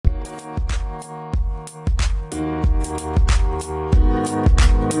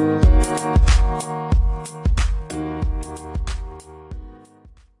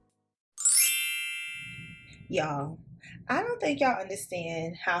Y'all, I don't think y'all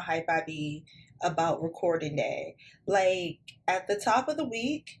understand how hype I be about recording day. Like, at the top of the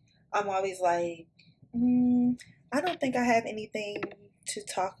week, I'm always like, mm, I don't think I have anything to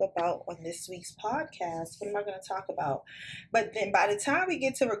talk about on this week's podcast. What am I going to talk about? But then by the time we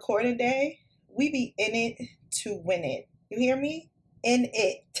get to recording day, we be in it to win it. You hear me? In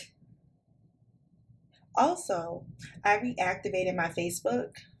it. Also, I reactivated my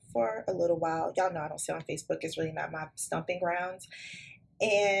Facebook for a little while. Y'all know I don't sit on Facebook. It's really not my stomping grounds.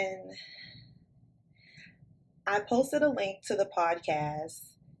 And I posted a link to the podcast.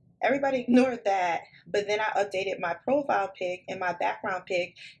 Everybody ignored that. But then I updated my profile pic and my background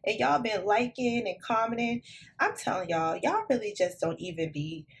pic. And y'all been liking and commenting. I'm telling y'all really just don't even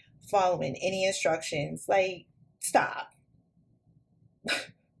be following any instructions. Like, stop.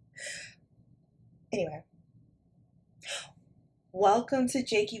 Anyway. Welcome to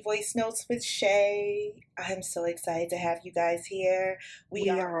Jakey Voice Notes with Shay. I'm so excited to have you guys here. We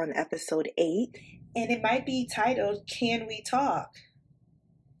are on episode 8, and it might be titled, Can We Talk?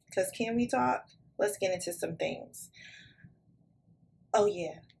 Because can we talk? Let's get into some things. Oh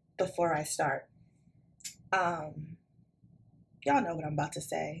yeah, before I start. Y'all know what I'm about to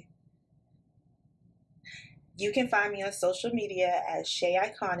say. You can find me on social media as Shay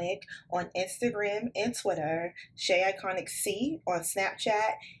Iconic on Instagram and Twitter, Shay Iconic C on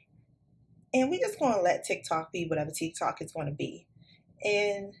Snapchat, and we just going to let TikTok be whatever TikTok is going to be.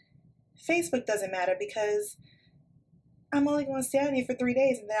 And Facebook doesn't matter because I'm only going to stay on here for 3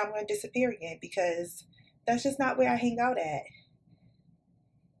 days and then I'm going to disappear again because that's just not where I hang out at.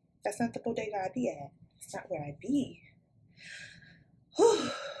 That's not the bodega I be at. It's not where I be.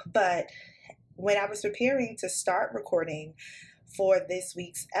 But when I was preparing to start recording for this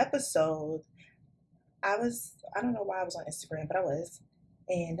week's episode, I don't know why I was on Instagram, but I was.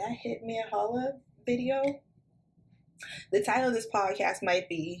 And that hit me a holla video. The title of this podcast might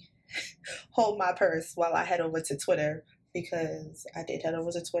be Hold My Purse while I head over to Twitter, because I did head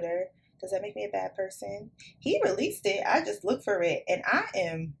over to Twitter. Does that make me a bad person? He released it. I just looked for it, and I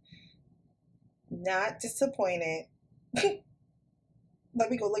am not disappointed. Let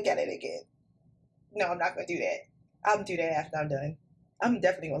me go look at it again. No, I'm not going to do that. I'm going to do that after I'm done. I'm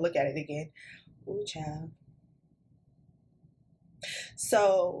definitely going to look at it again. Ooh, child.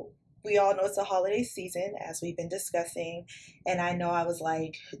 So, we all know it's a holiday season, as we've been discussing. And I know I was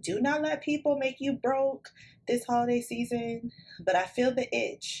like, do not let people make you broke this holiday season. But I feel the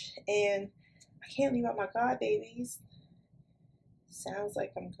itch. And I can't leave out my god babies. Sounds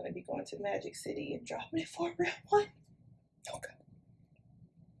like I'm going to be going to Magic City and dropping it for a real one. Okay.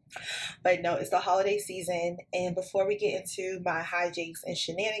 But no, it's the holiday season, and before we get into my hijinks and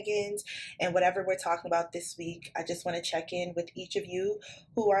shenanigans and whatever we're talking about this week, I just want to check in with each of you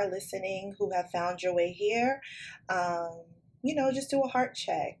who are listening, who have found your way here. Just do a heart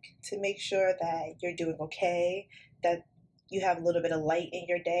check to make sure that you're doing okay, that you have a little bit of light in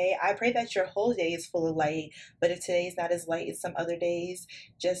your day. I pray that your whole day is full of light, but if today is not as light as some other days,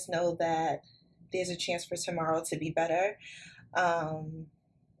 just know that there's a chance for tomorrow to be better.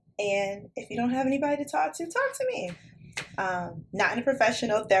 And if you don't have anybody to talk to me. Not in a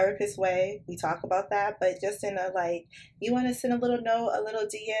professional therapist way. We talk about that, but just in a you want to send a little note, a little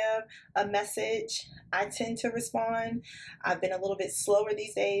DM, a message. I tend to respond. I've been a little bit slower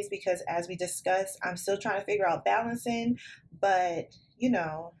these days because, as we discussed, I'm still trying to figure out balancing. But,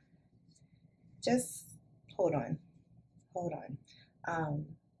 just hold on.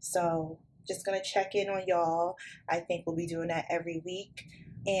 So just going to check in on y'all. I think we'll be doing that every week.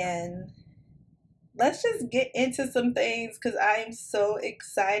 And let's just get into some things because I'm so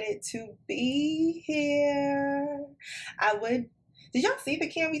excited to be here. Did y'all see the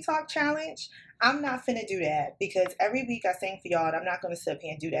Can We Talk challenge? I'm not finna do that because every week I sing for y'all and I'm not going to sit up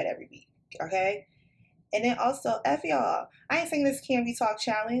here and do that every week, okay? And then also, F y'all, I ain't singing this Can We Talk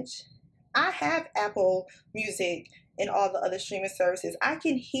challenge. I have Apple Music and all the other streaming services. I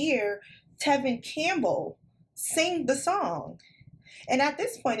can hear Tevin Campbell sing the song. And at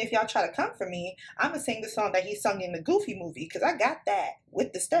this point, if y'all try to come for me, I'm going to sing the song that he sung in the Goofy movie because I got that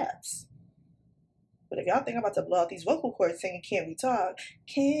with the steps. But if y'all think I'm about to blow out these vocal cords singing Can We Talk?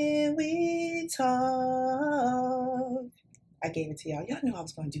 Can we talk? I gave it to y'all. Y'all know I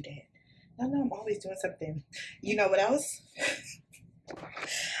was going to do that. Y'all know I'm always doing something. You know what else?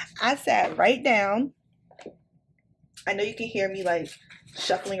 I sat right down. I know you can hear me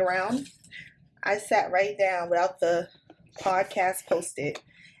shuffling around. I sat right down without the podcast posted.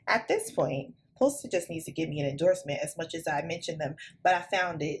 At this point, Poster just needs to give me an endorsement as much as I mentioned them, but I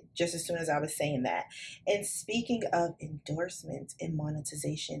found it just as soon as I was saying that. And speaking of endorsements and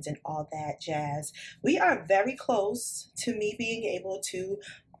monetizations and all that jazz, we are very close to me being able to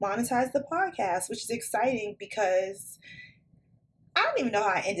monetize the podcast, which is exciting because I don't even know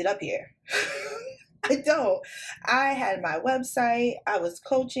how I ended up here. I don't. I had my website, I was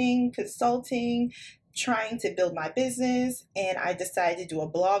coaching, consulting, trying to build my business, and I decided to do a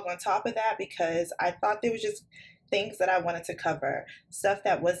blog on top of that because I thought there was just things that I wanted to cover, stuff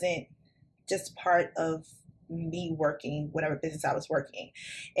that wasn't just part of me working whatever business I was working.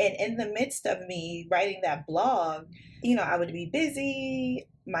 And in the midst of me writing that blog, I would be busy,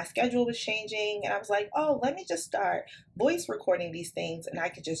 my schedule was changing, and I was like, oh, let me just start voice recording these things and I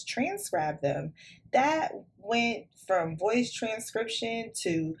could just transcribe them. That went from voice transcription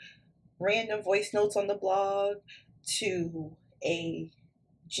to random voice notes on the blog to a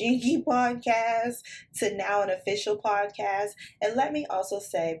jingy podcast to now an official podcast. And let me also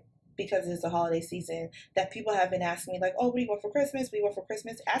say, because it's the holiday season, that people have been asking me like, oh, what do you want for Christmas? What do you want for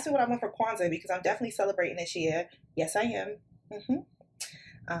Christmas? Ask me what I want for Kwanzaa because I'm definitely celebrating this year. Yes, I am.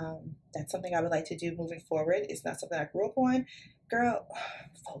 That's something I would like to do moving forward. It's not something I grew up on. Girl,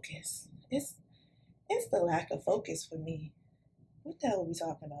 focus. It's the lack of focus for me. What the hell are we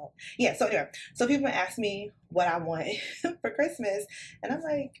talking about? Yeah, so anyway, so people ask me what I want for Christmas, and I'm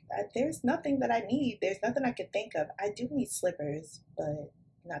like, there's nothing that I need. There's nothing I could think of. I do need slippers, but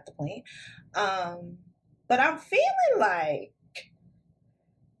not the point. But I'm feeling like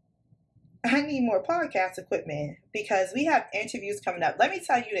I need more podcast equipment because we have interviews coming up. Let me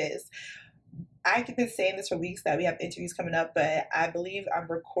tell you this. I've been saying this for weeks that we have interviews coming up, but I believe I'm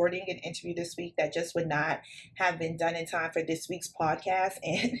recording an interview this week that just would not have been done in time for this week's podcast.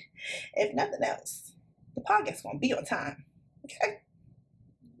 And if nothing else, the podcast is going to be on time. Okay?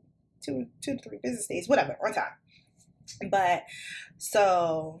 2 to 3 business days, whatever, on time. But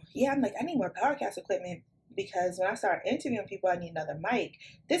so, yeah, I'm like, I need more podcast equipment because when I start interviewing people, I need another mic.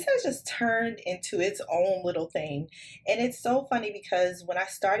 This has just turned into its own little thing. And it's so funny because when I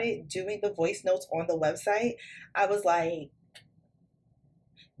started doing the voice notes on the website, I was like,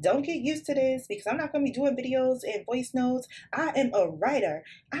 don't get used to this because I'm not going to be doing videos and voice notes. I am a writer.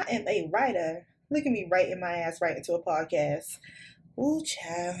 Look at me writing my ass right into a podcast. Ooh,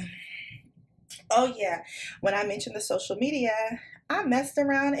 child. Oh, yeah. When I mentioned the social media, I messed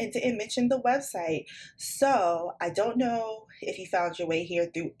around and didn't mention the website. So I don't know if you found your way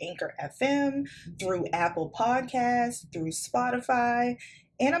here through Anchor FM, through Apple Podcasts, through Spotify,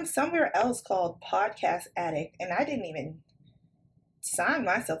 and I'm somewhere else called Podcast Addict, and I didn't even sign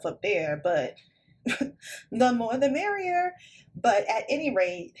myself up there, but the more the merrier. But at any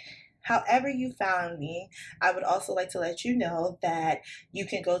rate, however you found me, I would also like to let you know that you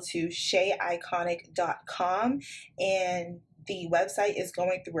can go to shayiconic.com, and the website is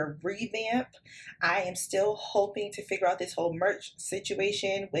going through a revamp. I am still hoping to figure out this whole merch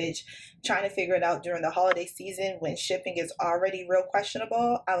situation, which trying to figure it out during the holiday season when shipping is already real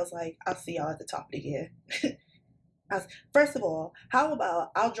questionable. I was like, I'll see y'all at the top of the year. First of all, how about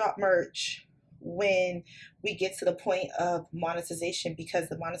I'll drop merch when we get to the point of monetization, because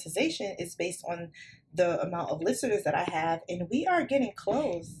the monetization is based on the amount of listeners that I have, and we are getting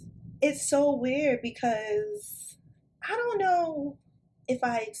close. It's so weird because I don't know if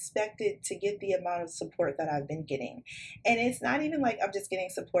I expected to get the amount of support that I've been getting. And it's not even like I'm just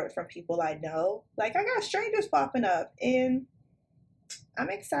getting support from people I know. Like, I got strangers popping up, and I'm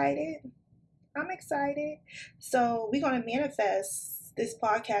excited. So we're going to manifest this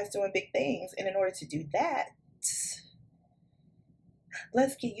podcast doing big things. And in order to do that,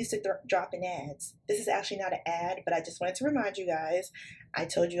 let's get used to dropping ads. This is actually not an ad, but I just wanted to remind you guys, I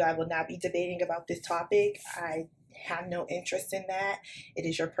told you I will not be debating about this topic. I have no interest in that. It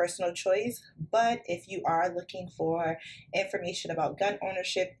is your personal choice. But if you are looking for information about gun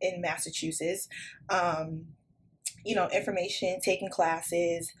ownership in Massachusetts, information, taking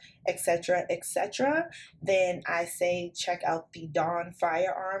classes, etc., then I say check out the Don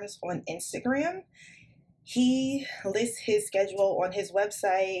Firearms on Instagram. He lists his schedule on his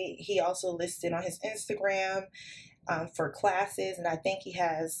website. He also lists it on his Instagram for classes, and I think he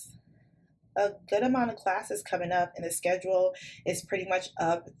has a good amount of classes coming up, and the schedule is pretty much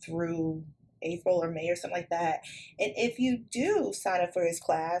up through April or May or something like that. And if you do sign up for his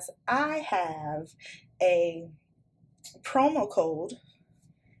class, I have a promo code,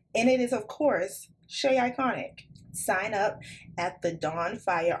 and it is, of course, Shay Iconic. Sign up at the Dawn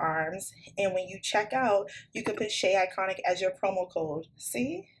Firearms, and when you check out, you can put Shay Iconic as your promo code.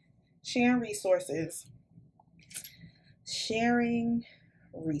 See? Sharing resources.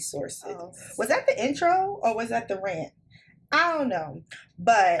 resources. Oh. Was that the intro or was that the rant? I don't know.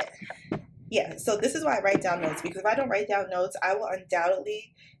 But yeah, so this is why I write down notes, because if I don't write down notes, I will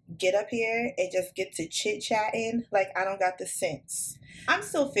undoubtedly get up here and just get to chit-chatting like I don't got the sense. I'm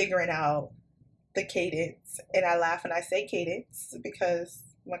still figuring out the cadence, and I laugh when I say cadence because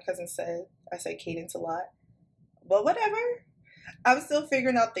my cousin said I say cadence a lot. But whatever. I'm still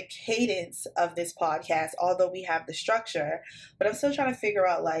figuring out the cadence of this podcast, although we have the structure, but I'm still trying to figure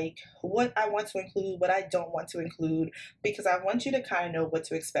out like what I want to include, what I don't want to include, because I want you to kind of know what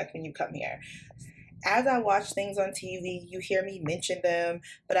to expect when you come here. As I watch things on TV, you hear me mention them,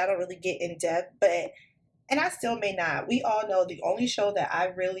 but I don't really get in depth. And I still may not. We all know the only show that I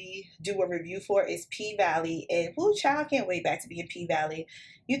really do a review for is P-Valley, and woo, child, can't wait back to be in P-Valley.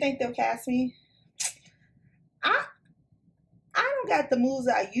 You think they'll cast me? I don't got the moves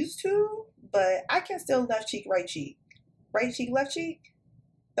I used to, but I can still left cheek, right cheek. Right cheek, left cheek.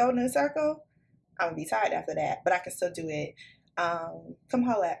 Throw it in a circle. I'm going to be tired after that, but I can still do it. Come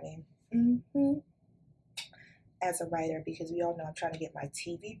holler at me. Mm-hmm. As a writer, because we all know I'm trying to get my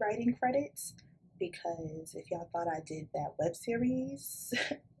TV writing credits, because if y'all thought I did that web series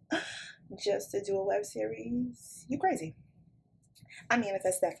just to do a web series, you crazy. I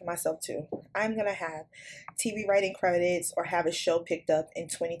manifest that for myself too. I'm going to have TV writing credits or have a show picked up in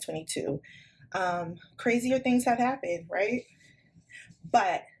 2022. Crazier things have happened, right?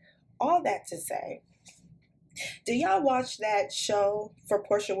 But all that to say, do y'all watch that show for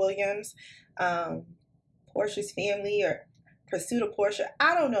Porsha Williams? Portia's Family or Pursuit of Portia?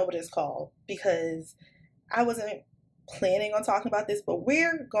 I don't know what it's called because I wasn't planning on talking about this, but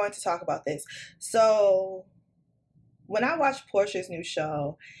we're going to talk about this. So when I watched Portia's new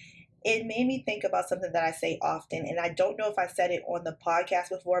show, it made me think about something that I say often, and I don't know if I said it on the podcast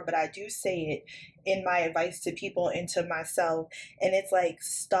before, but I do say it in my advice to people and to myself, and it's like,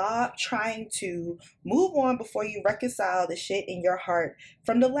 stop trying to move on before you reconcile the shit in your heart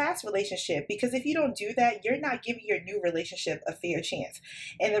from the last relationship, because if you don't do that, you're not giving your new relationship a fair chance.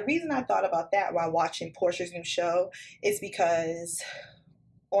 And the reason I thought about that while watching Portia's new show is because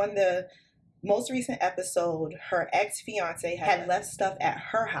on the most recent episode, her ex-fiance had left stuff at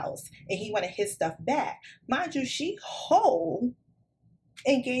her house and he wanted his stuff back. Mind you, she whole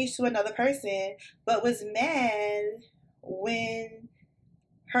engaged to another person, but was mad when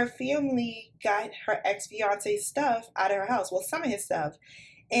her family got her ex-fiance's stuff out of her house. Well, some of his stuff.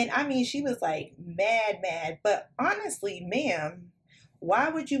 And I mean, she was like mad. But honestly, ma'am, why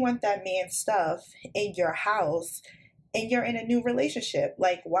would you want that man's stuff in your house and you're in a new relationship?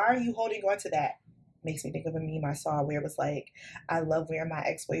 Like, why are you holding on to that? Makes me think of a meme I saw where it was like, I love wearing my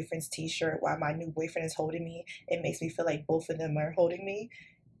ex-boyfriend's t-shirt while my new boyfriend is holding me. It makes me feel like both of them are holding me.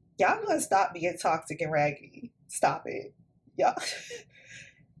 Y'all gonna stop being toxic and raggy. Stop it. Y'all.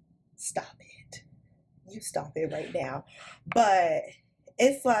 Stop it. You stop it right now. But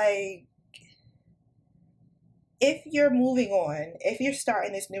it's like, if you're moving on, if you're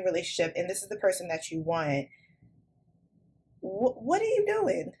starting this new relationship and this is the person that you want, what are you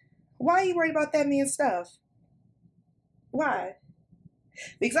doing? Why are you worried about that man's stuff? Why?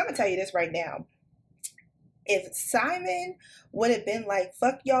 Because I'm going to tell you this right now. If Simon would have been like,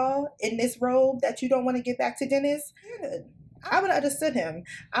 fuck y'all in this robe that you don't want to get back to Dennis, I would have understood him.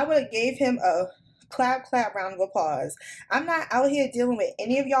 I would have gave him a clap round of applause. I'm not out here dealing with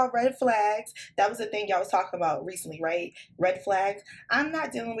any of y'all red flags. That was the thing y'all was talking about recently, right? Red flags. I'm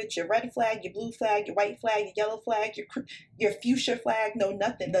not dealing with your red flag, your blue flag, your white flag, your yellow flag, your fuchsia flag. No,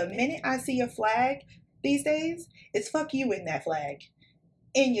 nothing. The minute I see a flag these days, it's fuck you in that flag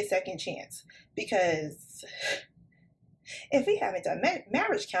in your second chance. Because if we haven't done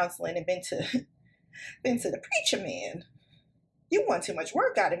marriage counseling and been to the preacher man, you want too much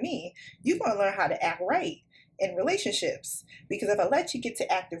work out of me. You want to learn how to act right in relationships. Because if I let you get to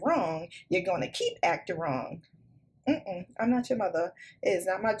acting wrong, you're going to keep acting wrong. I'm not your mother. It is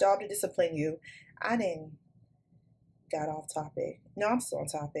not my job to discipline you. I didn't got off topic. No, I'm still on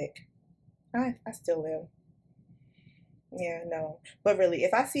topic. I still am. Yeah, no. But really,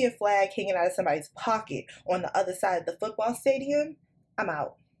 if I see a flag hanging out of somebody's pocket on the other side of the football stadium, I'm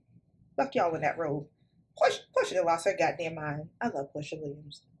out. Fuck y'all in that robe. Portia lost her goddamn mind. I love Portia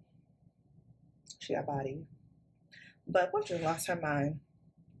Williams. She got body. But Portia lost her mind.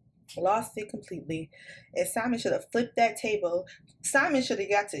 Lost it completely. And Simon should have flipped that table. Simon should have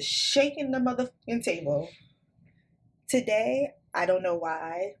got to shaking the motherfucking table. Today, I don't know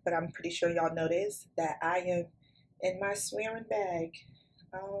why, but I'm pretty sure y'all noticed that I am in my swearing bag.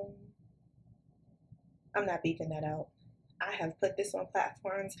 I'm not beeping that out. I have put this on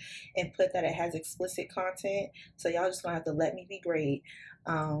platforms and put that it has explicit content, so y'all just gonna have to let me be great.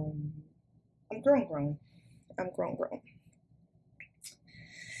 I'm grown. I'm grown.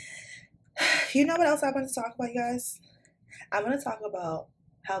 You know what else I want to talk about, you guys? I want to talk about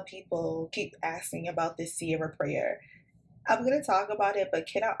how people keep asking about this Sierra prayer. I'm going to talk about it, but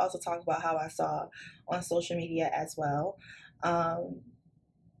can I also talk about how I saw on social media as well?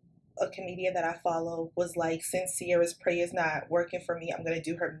 A comedian that I follow was like, since Sierra's prayer is not working for me, I'm going to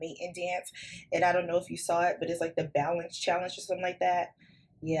do her mating dance. And I don't know if you saw it, but it's like the balance challenge or something like that.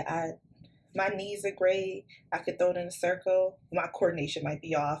 Yeah, my knees are great. I could throw it in a circle. My coordination might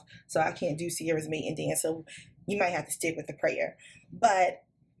be off, so I can't do Sierra's mating dance. So you might have to stick with the prayer. But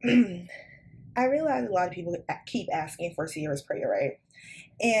I realize a lot of people keep asking for Sierra's prayer, right?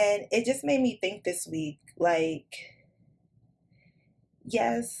 And it just made me think this week, like,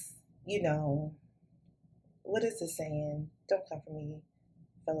 yes, you know, what is the saying? Don't come for me,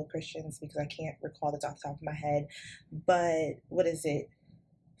 fellow Christians, because I can't recall it off the top of my head. But what is it?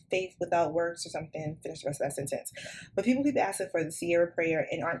 Faith without works or something. Finish the rest of that sentence. But people keep asking for the Sierra prayer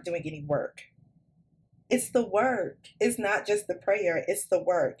and aren't doing any work. It's the work. It's not just the prayer. It's the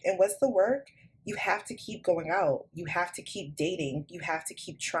work. And what's the work? You have to keep going out. You have to keep dating. You have to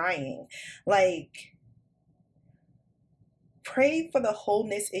keep trying. Like, pray for the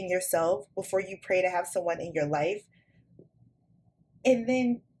wholeness in yourself before you pray to have someone in your life. And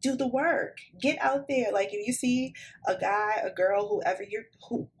then do the work. Get out there. Like, if you see a guy, a girl,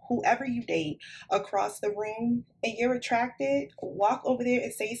 whoever you date across the room and you're attracted, walk over there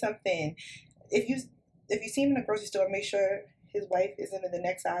and say something. If you see him in the grocery store, make sure his wife isn't in the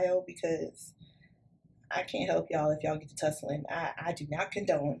next aisle, because I can't help y'all if y'all get to tussling. I do not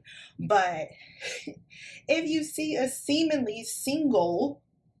condone. But if you see a seemingly single,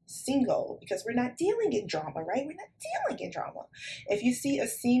 because we're not dealing in drama, right? We're not dealing in drama. If you see a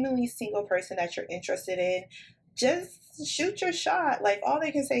seemingly single person that you're interested in, just shoot your shot. Like, all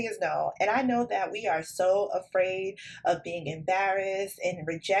they can say is no. And I know that we are so afraid of being embarrassed and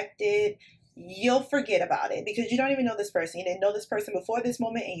rejected. You'll forget about it because you don't even know this person. You didn't know this person before this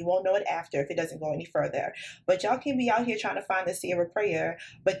moment, and you won't know it after if it doesn't go any further. But y'all can be out here trying to find the Sierra prayer,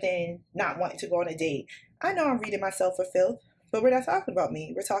 but then not wanting to go on a date. I know I'm reading myself for filth, but we're not talking about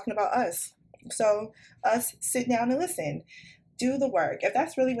me. We're talking about us. So us, sit down and listen. Do the work. If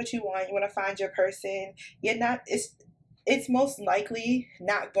that's really what you want to find your person, it's most likely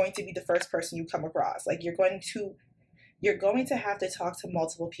not going to be the first person you come across. Like, you're going to have to talk to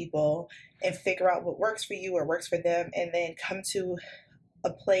multiple people and figure out what works for you or works for them, and then come to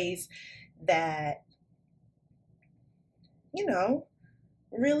a place that,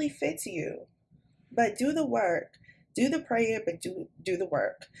 really fits you. But do the work. Do the prayer, but do the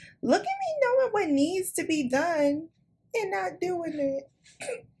work. Look at me knowing what needs to be done and not doing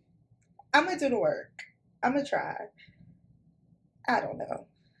it. I'm going to do the work. I'm going to try. I don't know.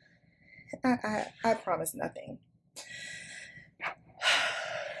 I promise nothing.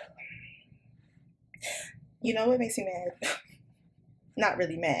 You know what makes me mad? Not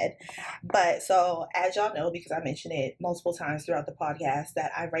really mad. But so, as y'all know, because I mentioned it multiple times throughout the podcast,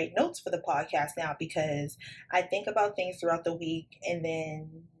 that I write notes for the podcast now, because I think about things throughout the week, and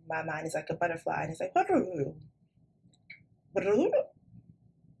then my mind is like a butterfly, and it's like, it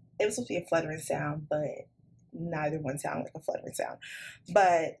was supposed to be a fluttering sound, but neither one sounded like a fluttering sound.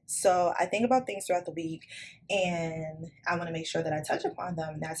 But so I think about things throughout the week, and I want to make sure that I touch upon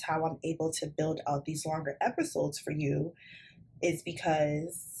them. And that's how I'm able to build out these longer episodes for you, is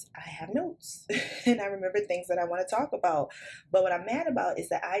because I have notes and I remember things that I want to talk about. But what I'm mad about is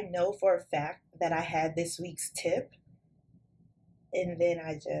that I know for a fact that I had this week's tip, and then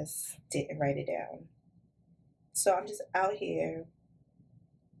I just didn't write it down. So I'm just out here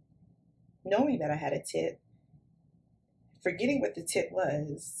knowing that I had a tip, forgetting what the tip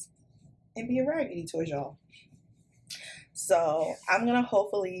was, and being raggedy towards y'all. So I'm going to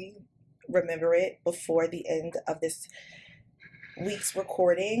hopefully remember it before the end of this week's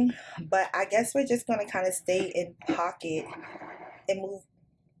recording. But I guess we're just going to kind of stay in pocket and move.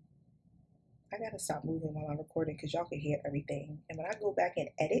 I got to stop moving while I'm recording because y'all can hear everything. And when I go back and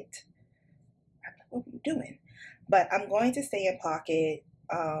edit, I'm like, what are you doing? But I'm going to stay in pocket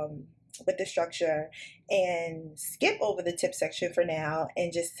with the structure and skip over the tip section for now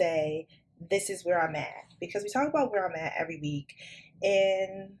and just say, this is where I'm at. Because we talk about where I'm at every week,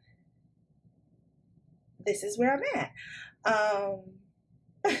 and this is where I'm at.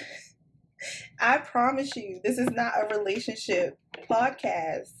 I promise you, this is not a relationship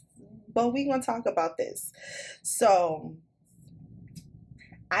podcast, but we're going to talk about this. So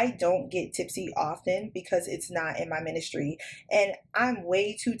I don't get tipsy often because it's not in my ministry, and I'm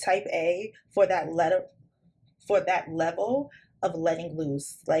way too type A for that level of letting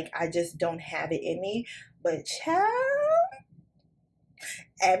loose. Like, I just don't have it in me. But child,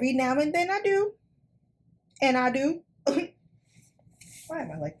 every now and then I do. And I do. Why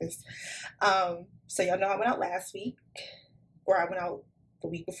am I like this? So y'all know I went out last week. Or I went out the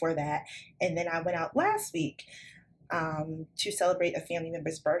week before that. And then I went out last week to celebrate a family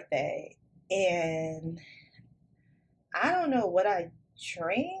member's birthday. And I don't know what I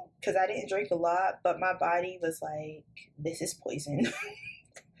drank, because I didn't drink a lot, but my body was like, this is poison.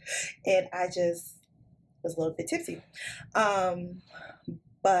 And I just was a little bit tipsy.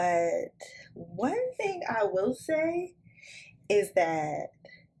 But one thing I will say is that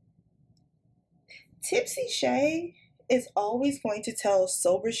Tipsy Shay is always going to tell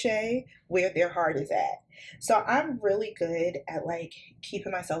Sober Shay where their heart is at. So I'm really good at like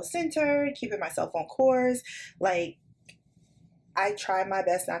keeping myself centered, keeping myself on course. Like, I try my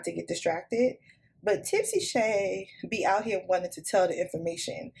best not to get distracted. But Tipsy Shay be out here wanting to tell the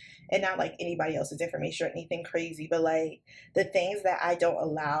information, and not like anybody else's information or anything crazy, but like the things that I don't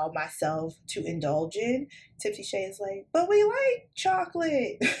allow myself to indulge in. Tipsy Shay is like, but we like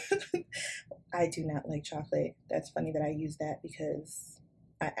chocolate. I do not like chocolate. That's funny that I use that, because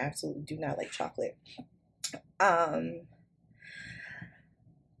I absolutely do not like chocolate. But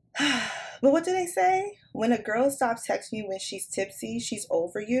what do they say? When a girl stops texting you when she's tipsy, she's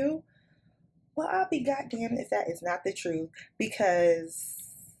over you. Well, I'll be goddamn if that is not the truth, because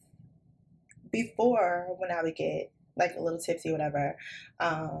before, when I would get like a little tipsy or whatever,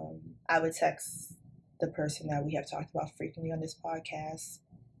 I would text the person that we have talked about frequently on this podcast.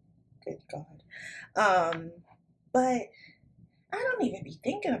 Good God. But I don't even be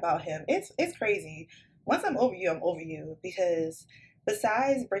thinking about him. It's crazy. Once I'm over you, I'm over you, because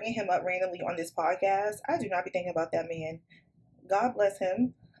besides bringing him up randomly on this podcast, I do not be thinking about that man. God bless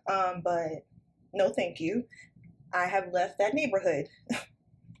him. But no thank you. I have left that neighborhood.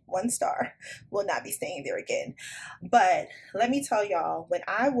 1 star. Will not be staying there again. But let me tell y'all, when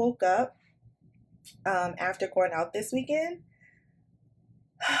I woke up after going out this weekend,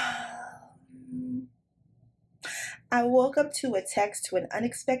 I woke up to a text to an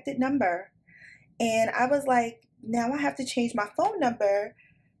unexpected number. And I was like, now I have to change my phone number,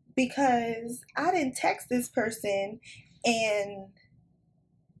 because I didn't text this person and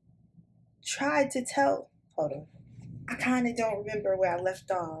tried to tell. Hold on. I kind of don't remember where I left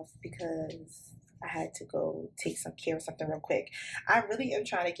off, because I had to go take some care of something real quick. I really am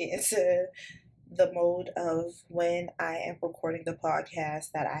trying to get into the mode of when I am recording the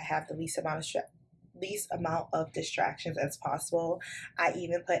podcast that I have the least amount of distractions as possible. I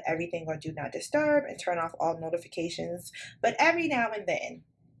even put everything on do not disturb and turn off all notifications. But every now and then,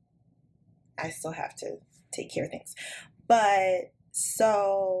 I still have to take care of things. But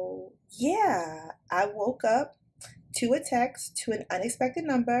so, yeah, I woke up to a text to an unexpected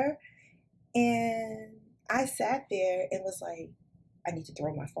number, and I sat there and was like, I need to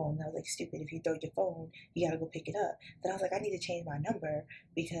throw my phone. And I was like, stupid, if you throw your phone, you gotta go pick it up. Then I was like, I need to change my number,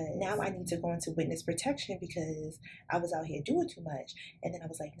 because now I need to go into witness protection, because I was out here doing too much. And then I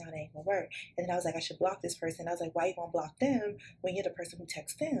was like, no, that ain't gonna work. And then I was like, I should block this person. I was like, why you gonna block them when you're the person who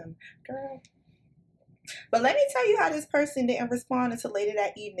texts them? Girl. But let me tell you how this person didn't respond until later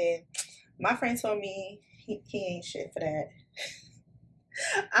that evening. My friend told me he ain't shit for that.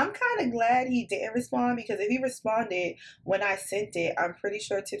 I'm kind of glad he didn't respond, because if he responded when I sent it, I'm pretty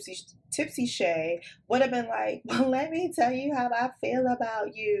sure Tipsy Shay would have been like, well, let me tell you how I feel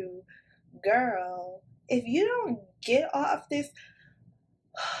about you. Girl, if you don't get off this,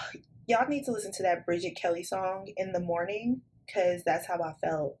 y'all need to listen to that Bridget Kelly song, In the Morning, because that's how I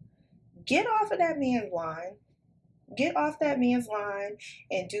felt. Get off of that man's line. Get off that man's line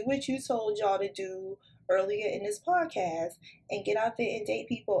and do what you told y'all to do earlier in this podcast, and get out there and date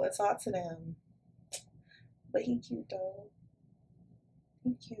people and talk to them. But he cute though.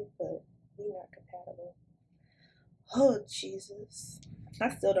 He cute, but we not compatible. Oh, Jesus. I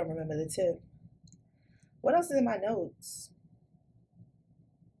still don't remember the tip. What else is in my notes?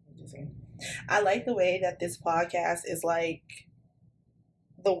 I like the way that this podcast is like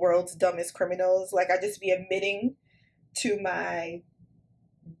the world's dumbest criminals. Like, I just be admitting to my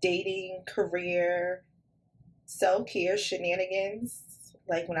dating, career, self-care shenanigans.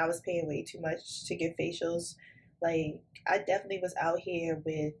 Like, when I was paying way too much to get facials, like, I definitely was out here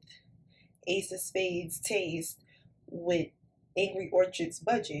with Ace of Spades taste, with Angry Orchard's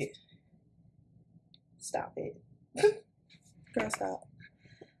budget. Stop it. Girl, stop.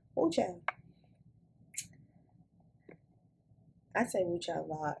 Woo child. I say woo child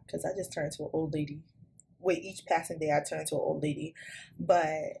a lot, because I just turned to an old lady. With each passing day, I turn to an old lady.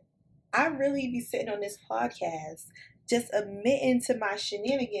 But I really be sitting on this podcast just admitting to my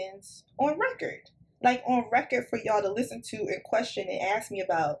shenanigans on record. Like on record for y'all to listen to and question and ask me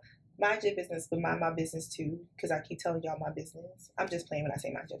about. Mind your business, but mind my business too, because I keep telling y'all my business. I'm just playing when I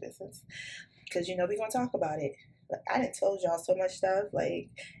say mind your business, because we're going to talk about it. But I done told y'all so much stuff. Like,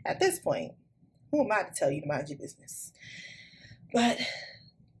 at this point, who am I to tell you to mind your business? But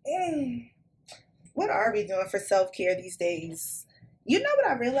what are we doing for self-care these days? You know what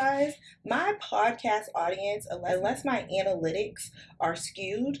I realized? My podcast audience, unless my analytics are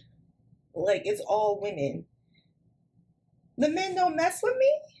skewed, like it's all women. The men don't mess with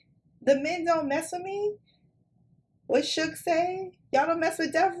me. The men don't mess with me. What Suge say? Y'all don't mess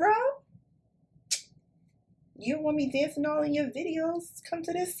with Death Row? You don't want me dancing all in your videos? Come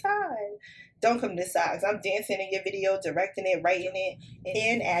to this side. Don't come to this side, because I'm dancing in your video, directing it, writing it,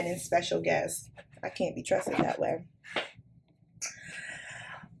 and adding special guests. I can't be trusted that way.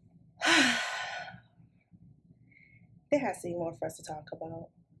 There has to be more for us to talk about.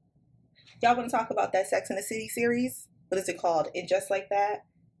 Y'all want to talk about that Sex and the City series? What is it called? And Just Like That?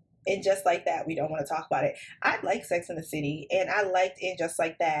 And Just Like That, we don't want to talk about it. I like Sex and the City, and I liked And Just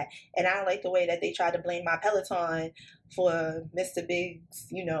Like That, and I like the way that they tried to blame my Peloton for Mr.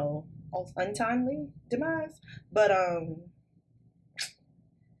 Big's, untimely demise. But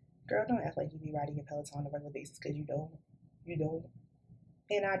girl, don't act like you be riding your Peloton on a regular basis, because you don't,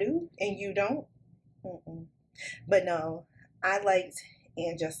 and I do, and you don't. But no, I liked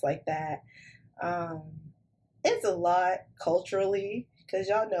And Just Like That. It's a lot culturally, because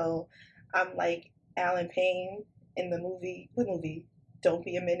y'all know I'm like Alan Payne in the movie. What movie? Don't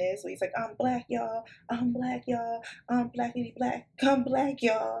Be a Menace. Where he's like, I'm black, y'all. I'm black, y'all. I'm blackity black. I'm black,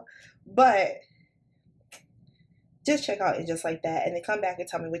 y'all. But just check out And Just Like That, and then come back and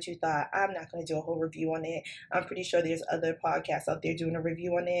tell me what you thought. I'm not going to do a whole review on it. I'm pretty sure there's other podcasts out there doing a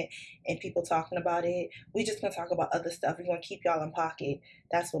review on it and people talking about it. We just going to talk about other stuff. We're going to keep y'all in pocket.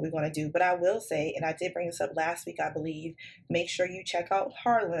 That's what we're going to do. But I will say, and I did bring this up last week, I believe, make sure you check out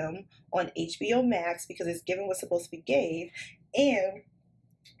Harlem on HBO Max, because it's given what's supposed to be gave. And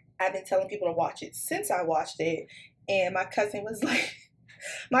I've been telling people to watch it since I watched it. And my cousin was like,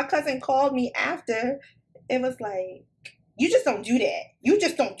 my cousin called me after. It was like, you just don't do that. You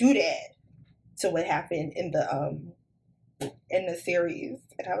just don't do that. To what happened in the series.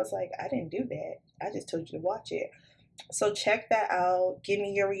 And I was like, I didn't do that. I just told you to watch it. So check that out. Give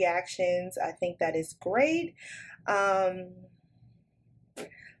me your reactions. I think that is great.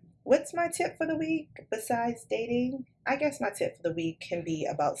 What's my tip for the week besides dating? I guess my tip for the week can be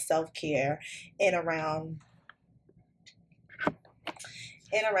about self-care and around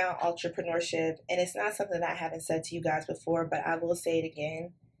entrepreneurship. And it's not something that I haven't said to you guys before, but I will say it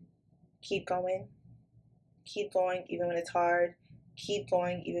again. Keep going. Keep going even when it's hard. Keep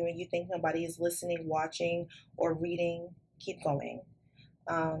going even when you think nobody is listening, watching, or reading. Keep going.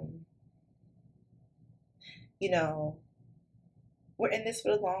 We're in this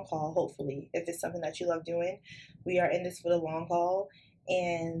for the long haul, hopefully. If it's something that you love doing, we are in this for the long haul.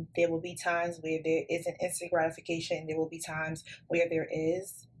 And there will be times where there is an instant gratification. There will be times where there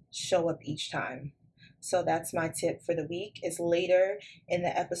is. Show up each time. So that's my tip for the week. It's later in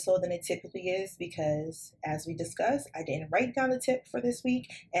the episode than it typically is, because as we discussed, I didn't write down the tip for this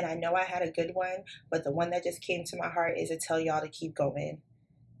week, and I know I had a good one, but the one that just came to my heart is to tell y'all to keep going.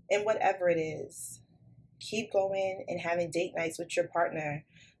 And whatever it is, keep going and having date nights with your partner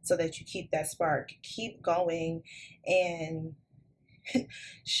so that you keep that spark. Keep going and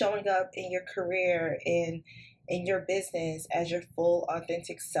showing up in your career and in your business as your full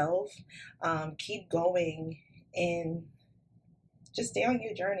authentic self. Keep going and just stay on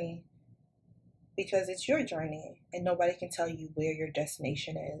your journey, because it's your journey and nobody can tell you where your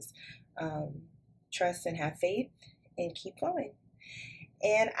destination is. Trust and have faith and keep going.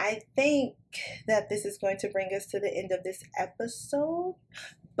 And I think that this is going to bring us to the end of this episode,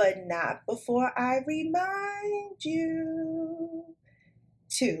 but not before I remind you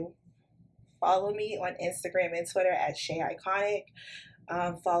to follow me on Instagram and Twitter at Shay Iconic.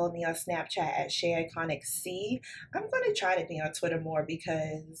 Follow me on Snapchat at Shay Iconic C. I'm going to try to be on Twitter more,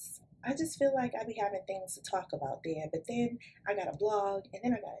 because I just feel like I be having things to talk about there. But then I got a blog, and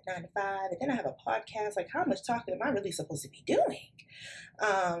then I got a 9 to 5, and then I have a podcast. Like, how much talking am I really supposed to be doing?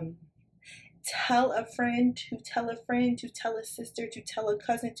 Tell a friend to tell a friend to tell a sister to tell a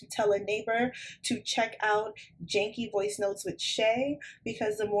cousin to tell a neighbor to check out Janky Voice Notes with Shay,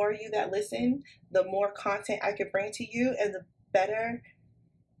 because the more you that listen, the more content I could bring to you, and the better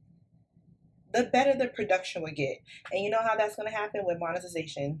the production would get. And you know how that's going to happen with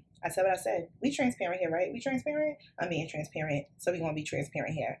monetization. I said what I said. We transparent here, right? We transparent? I'm being transparent, so we want to be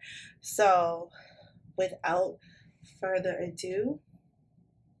transparent here. So without further ado,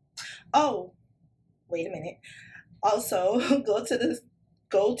 oh, wait a minute. Also, go to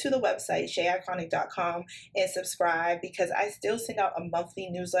the website shayiconic.com and subscribe, because I still send out a monthly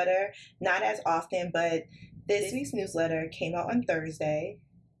newsletter, not as often, but this week's newsletter came out on Thursday.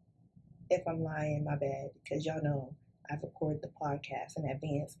 If I'm lying, my bad, because y'all know I record the podcast in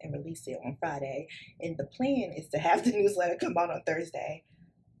advance and release it on Friday, and the plan is to have the newsletter come out on Thursday.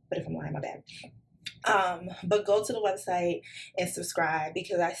 But if I'm lying, my bad. But go to the website and subscribe,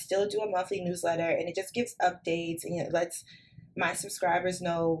 because I still do a monthly newsletter, and it just gives updates and it lets my subscribers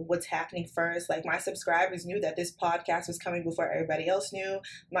know what's happening first. Like, my subscribers knew that this podcast was coming before everybody else knew.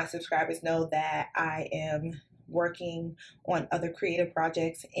 My subscribers know that I am working on other creative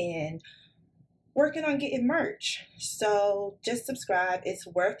projects and working on getting merch. So just subscribe. It's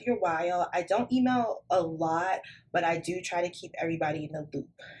worth your while. I don't email a lot, but I do try to keep everybody in the loop.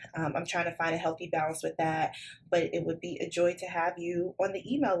 I'm trying to find a healthy balance with that, but it would be a joy to have you on the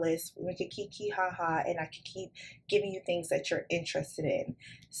email list. We can kiki ha ha, and I can keep giving you things that you're interested in.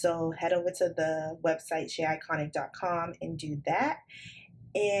 So head over to the website shayiconic.com and do that.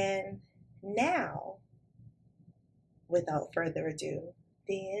 And now, without further ado,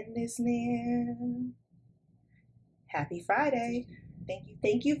 the end is near. Happy Friday.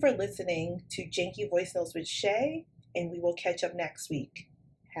 Thank you for listening to Janky Voice Notes with Shay, and we will catch up next week.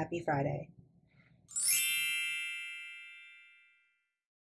 Happy Friday.